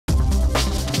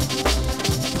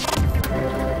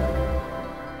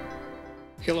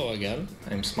again,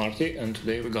 I'm Smarty, and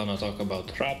today we're gonna talk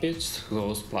about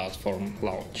Rapids.host platform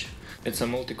launch. It's a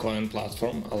multi-coin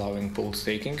platform allowing pool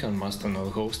staking and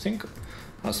Masternode hosting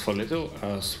as for little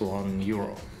as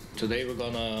 €1. Today we're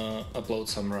gonna upload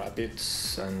some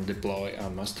Rapids and deploy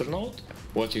a Masternode.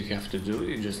 What you have to do,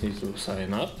 you just need to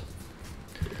sign up,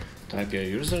 type your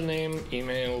username,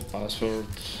 email, password,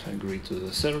 agree to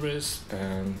the service,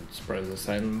 and press the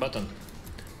sign button.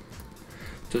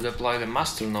 To deploy the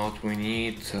Masternode we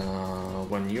need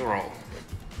 €1,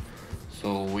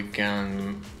 so we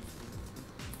can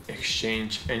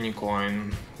exchange any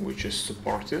coin which is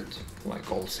supported, like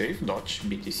Allsafe, Doge,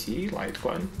 BTC,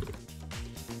 Litecoin.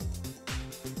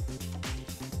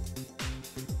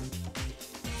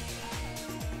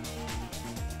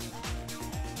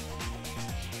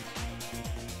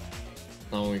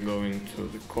 Now we go into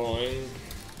the coin,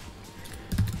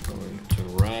 going to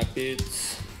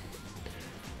Rapids.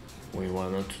 We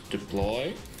wanted to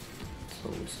deploy, so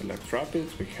we select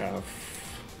Rapids, we have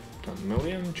 10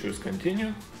 million, choose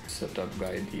continue, setup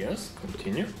guide, yes,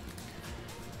 continue.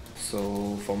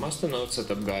 So for Masternode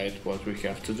setup guide, what we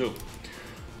have to do?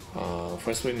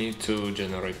 First we need to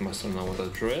generate Masternode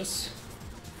address.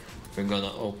 We're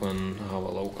gonna open our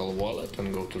local wallet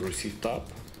and go to receive tab,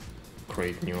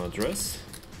 create new address,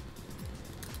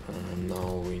 and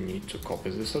now we need to copy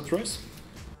this address.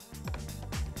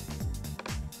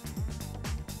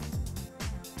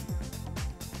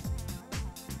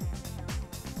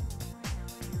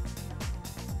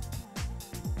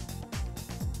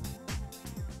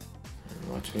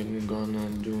 What we're gonna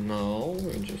do now,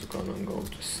 we're just gonna go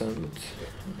to send,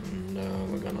 and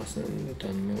we're gonna send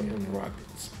 10 million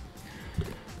Rapids.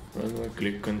 Then we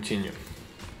click continue.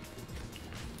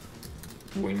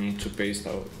 We need to paste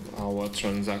our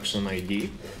transaction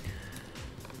ID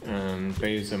and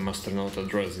paste the Masternode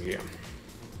address here.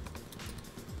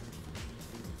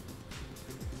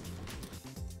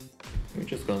 We're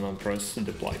just gonna press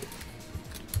deploy.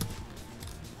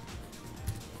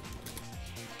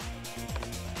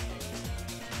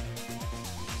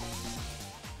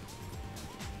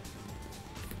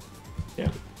 Yeah.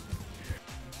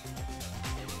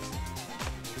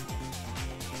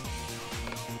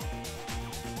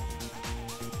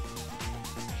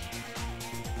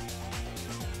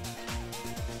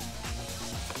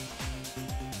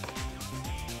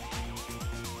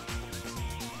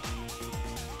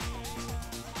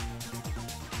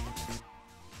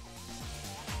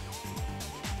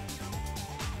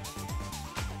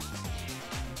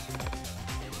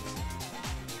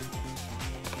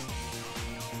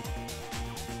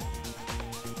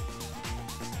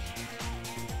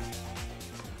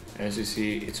 As you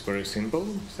see, it's very simple.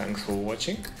 Thanks for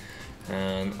watching,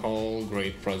 and all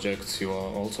great projects, you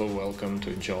are also welcome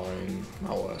to join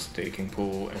our staking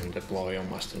pool and deploy your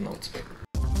Masternodes.